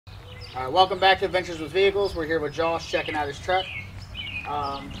Welcome back to Adventures with Vehicles. We're here with Josh checking out his truck.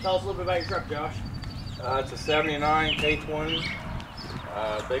 Tell us a little bit about your truck, Josh. It's a 79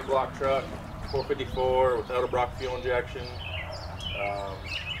 K20, big block truck, 454 with Edelbrock fuel injection,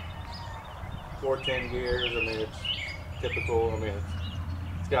 410 gears. I mean, it's typical. I mean,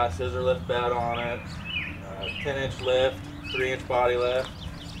 it's got a scissor lift bed on it, 10-inch lift, 3-inch body lift,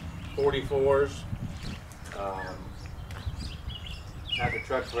 44s. Had the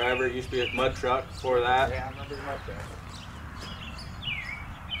truck forever. It used to be a mud truck before that. Yeah, I remember the mud truck.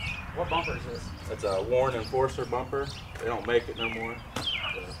 What bumper is this? It's a Warren Enforcer bumper. They don't make it no more.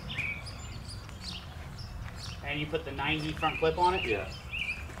 So. And you put the 90 front clip on it? Yeah.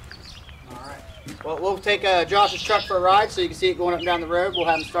 All right. Well, we'll take Josh's truck for a ride so you can see it going up and down the road. We'll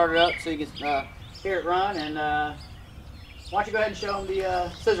have him start it up so you can hear it run. And why don't you go ahead and show him the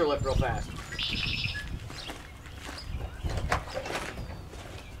scissor lift real fast.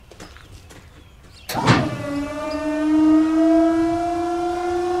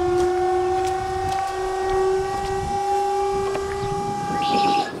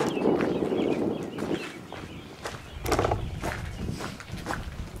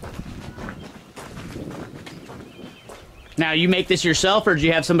 Now, you make this yourself, or did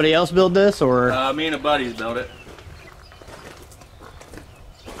you have somebody else build this, or? Me and a buddy's built it.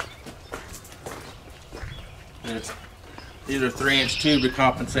 And it's these are 3-inch tube to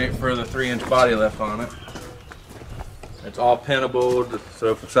compensate for the 3-inch body lift on it. It's all pinnable,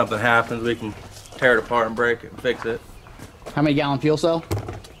 so if something happens, we can tear it apart and break it and fix it. How many gallon fuel cell?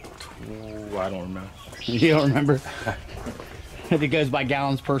 Ooh, I don't remember. You don't remember? It goes by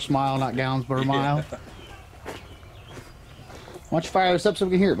gallons per mile, not gallons per mile. Yeah. Why don't you fire this up so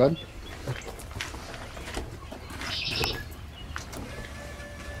we can hear it, bud?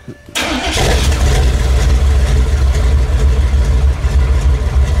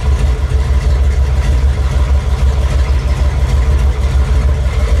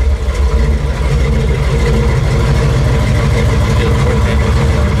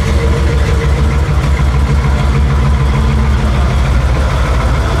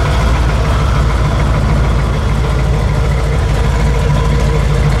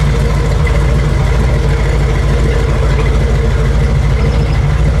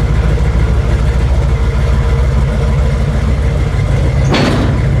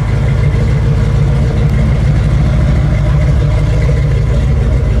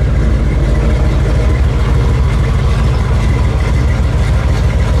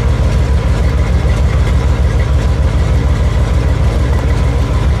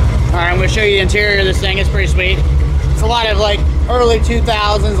 Show you the interior of this thing. It's pretty sweet. It's a lot of like early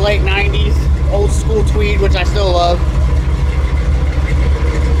 2000s, late 90s, old school tweed, which I still love.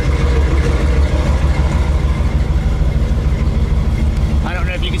 I don't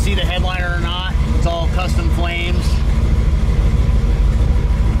know if you can see the headliner or not. It's all custom flames.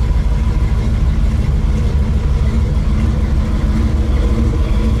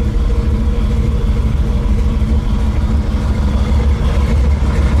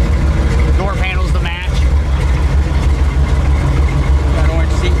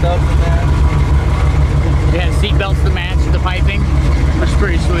 Seat belts to match the piping, which is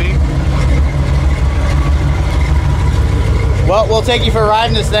pretty sweet. Well, we'll take you for a ride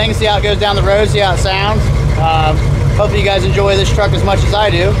in this thing, see how it goes down the road, see how it sounds. Hopefully you guys enjoy this truck as much as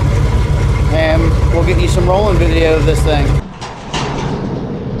I do. And we'll get you some rolling video of this thing.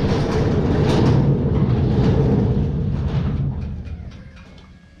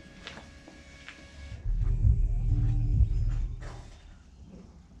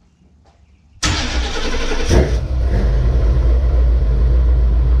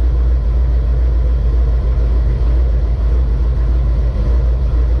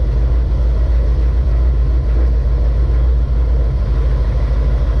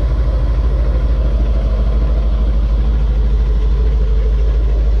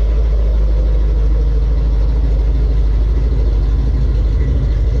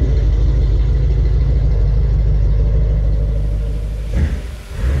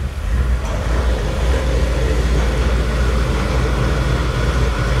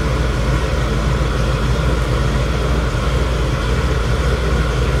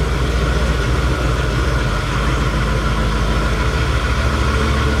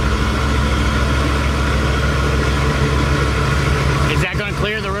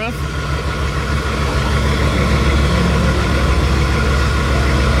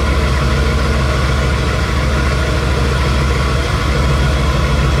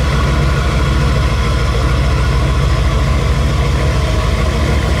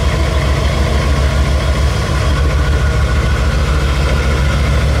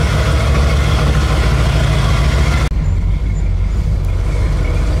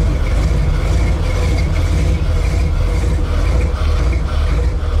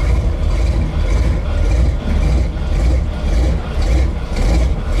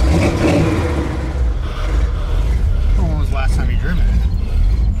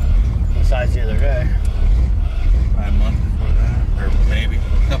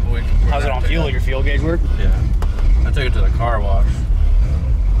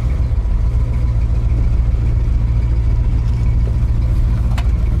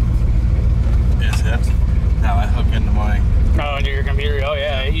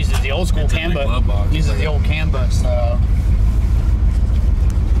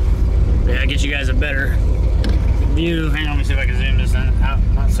 get you guys a better view. Hang on, let me see if I can zoom this in.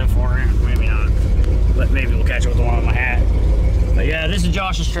 Not so far in, maybe not. But maybe we'll catch it with the one on my hat. But yeah, this is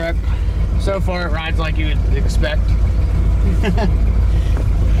Josh's truck. So far, it rides like you would expect. It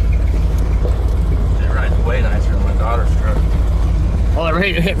rides way nicer than my daughter's truck. Well,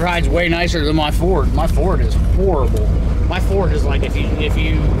 it rides way nicer than my Ford. My Ford is horrible. My Ford is like if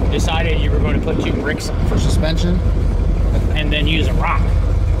you decided you were going to put 2 bricks for suspension and then use a rock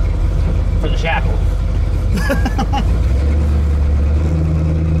for the shackle.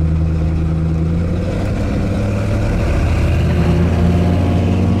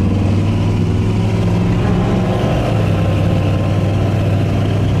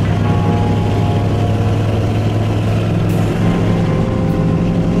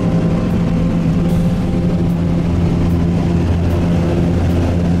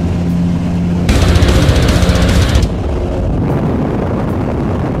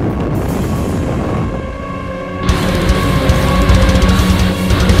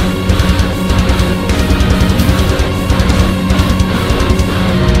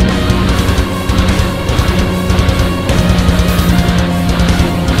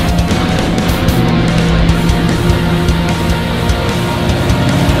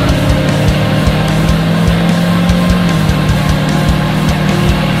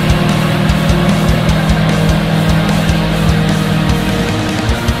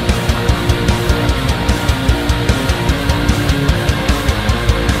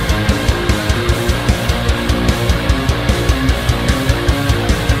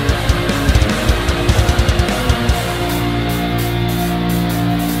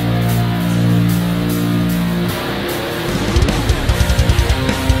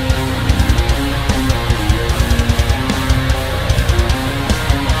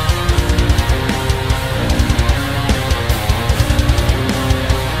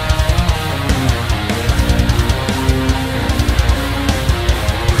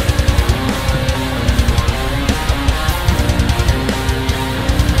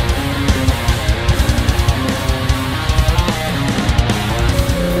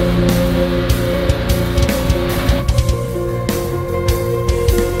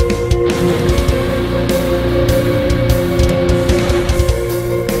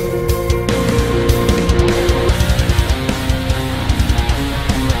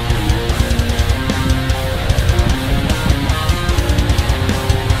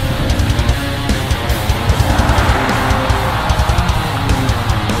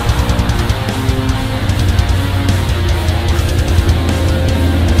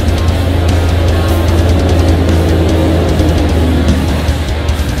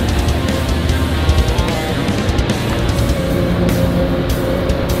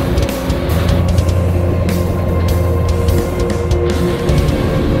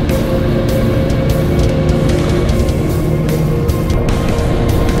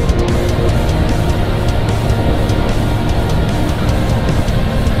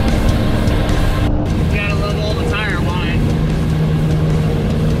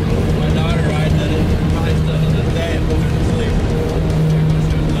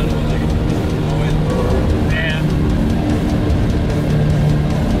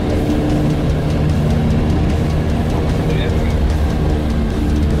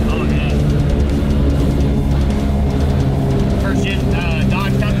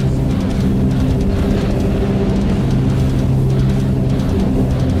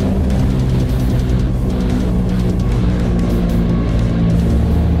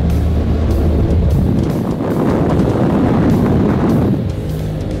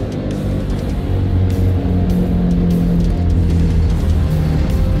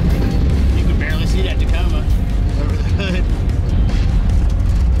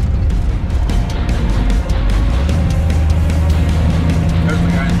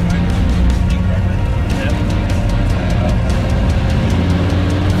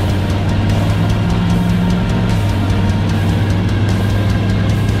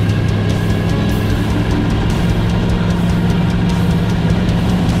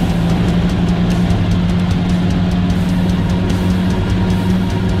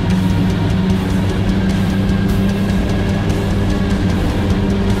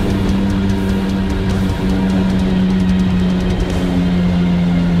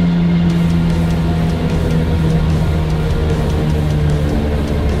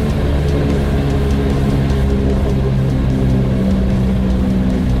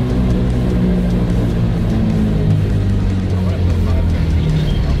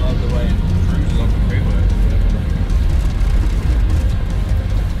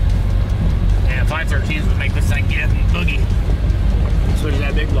 boogie. Switch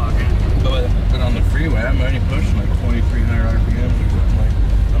that big block in. Go with it. on the freeway, I'm only pushing like 2,300 RPMs or something like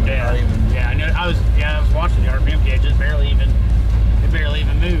that. I mean, Yeah, not even. yeah, I know. I was watching the RPM gauge. It barely even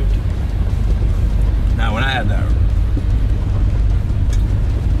moved. Now, when I had that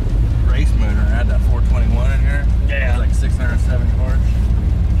race motor, I had that 421 in here. Yeah. It was like 670 horse.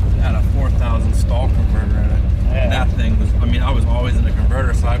 It had a 4,000 stall converter in it. Yeah. And that thing was, I mean, I was always in the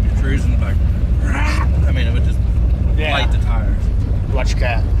converter, so I'd be cruising like, I mean, it would just light the tires. Watch your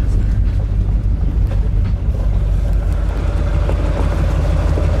cat.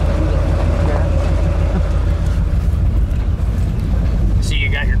 See, you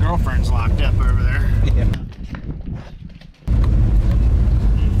got your girlfriends locked up over there. Yeah.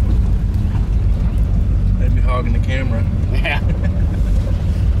 They'd be hogging the camera. Yeah.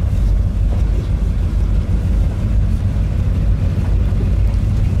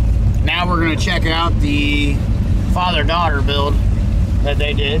 Now we're going to check out the father-daughter build that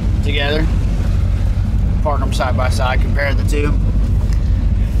they did together. Park them side by side, compare the two.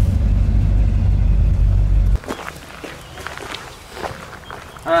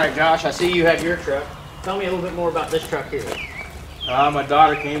 All right, Josh, I see you have your truck. Tell me a little bit more about this truck here. My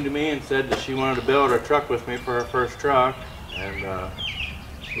daughter came to me and said that she wanted to build a truck with me for her first truck, and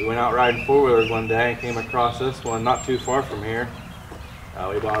we went out riding four-wheelers one day and came across this one not too far from here.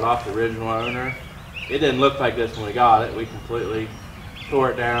 We bought it off the original owner. It didn't look like this when we got it. We completely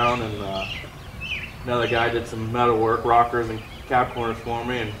tore it down, and another guy did some metal work, rockers and cab corners for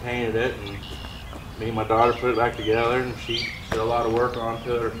me, and painted it. And me and my daughter put it back together, and she did a lot of work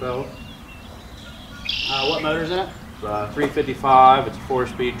onto it herself. What motor's in it? 355. It's a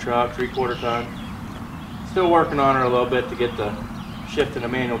 4-speed truck, 3/4 ton. Still working on her a little bit to get the shift in a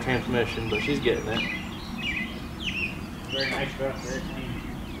manual transmission, but she's getting it. Very nice truck, very clean.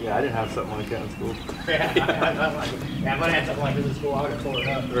 Yeah, I didn't have something like that in school. Yeah, if I had something like this in school, I would have tore it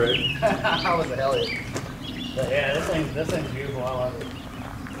up. Right. I was a hellion. But yeah, this thing's beautiful. I love it.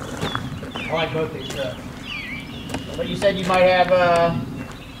 I like both these trucks. But you said you might have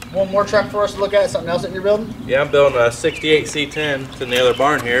one more truck for us to look at, something else that you're building? Yeah, I'm building a 68 C10. It's in the other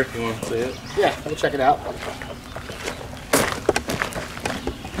barn here if you want to see it. Yeah, we'll check it out.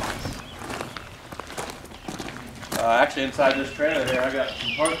 Actually, inside this trailer here, I got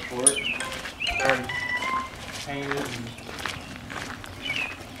some parts for it. Already painted. And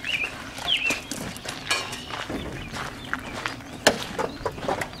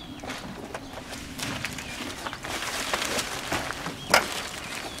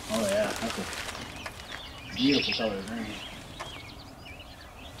Oh yeah, that's a beautiful color green.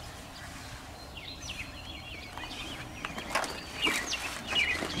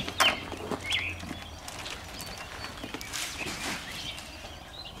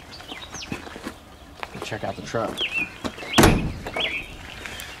 Check out the truck.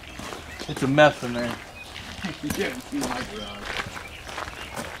 it's a mess in there. You can't see my garage.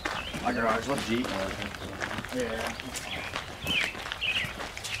 My garage, what Jeep? Yeah.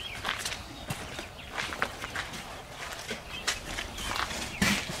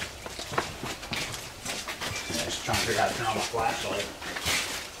 Just trying to figure out how to turn on my flashlight.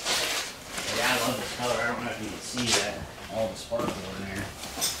 Yeah, I love this color. I don't know if you can see that. All the sparkle in there.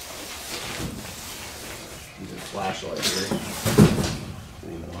 Use a flashlight here.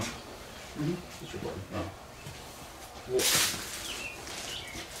 Just recording. Oh.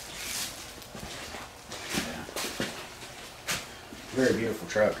 Yeah. Very beautiful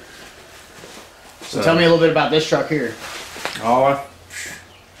truck. So tell me a little bit about this truck here. Oh,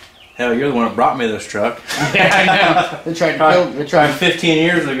 hell, you're the one that brought me this truck. Yeah, I know. They tried to kill. They tried. 15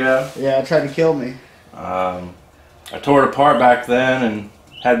 years ago. Yeah, they tried to kill me. I tore it apart back then and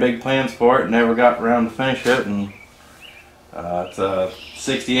had big plans for it. Never got around to finish it. And it's a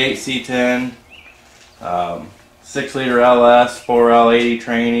 68 C10, 6-liter LS, 4L80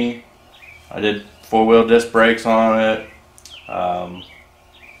 trainee. I did 4-wheel disc brakes on it.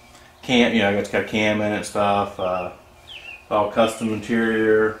 It's got cam in it and stuff. All custom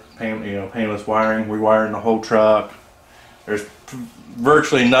interior, painless wiring, rewiring the whole truck. There's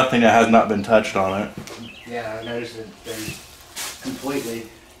virtually nothing that has not been touched on it. Yeah, I noticed it completely.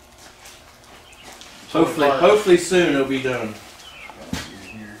 Hopefully soon it'll be done.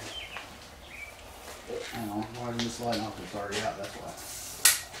 I don't know, why didn't this light off? It's already out, that's why.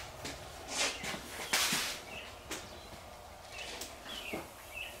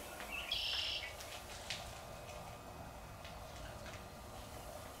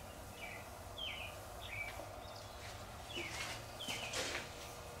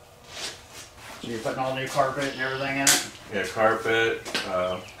 So you're putting all new carpet and everything in it? Yeah, carpet,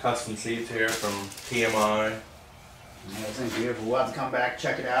 custom seats here from TMI. Yeah, this thing's beautiful. We'll have to come back,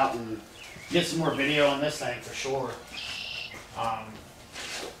 check it out, and get some more video on this thing for sure.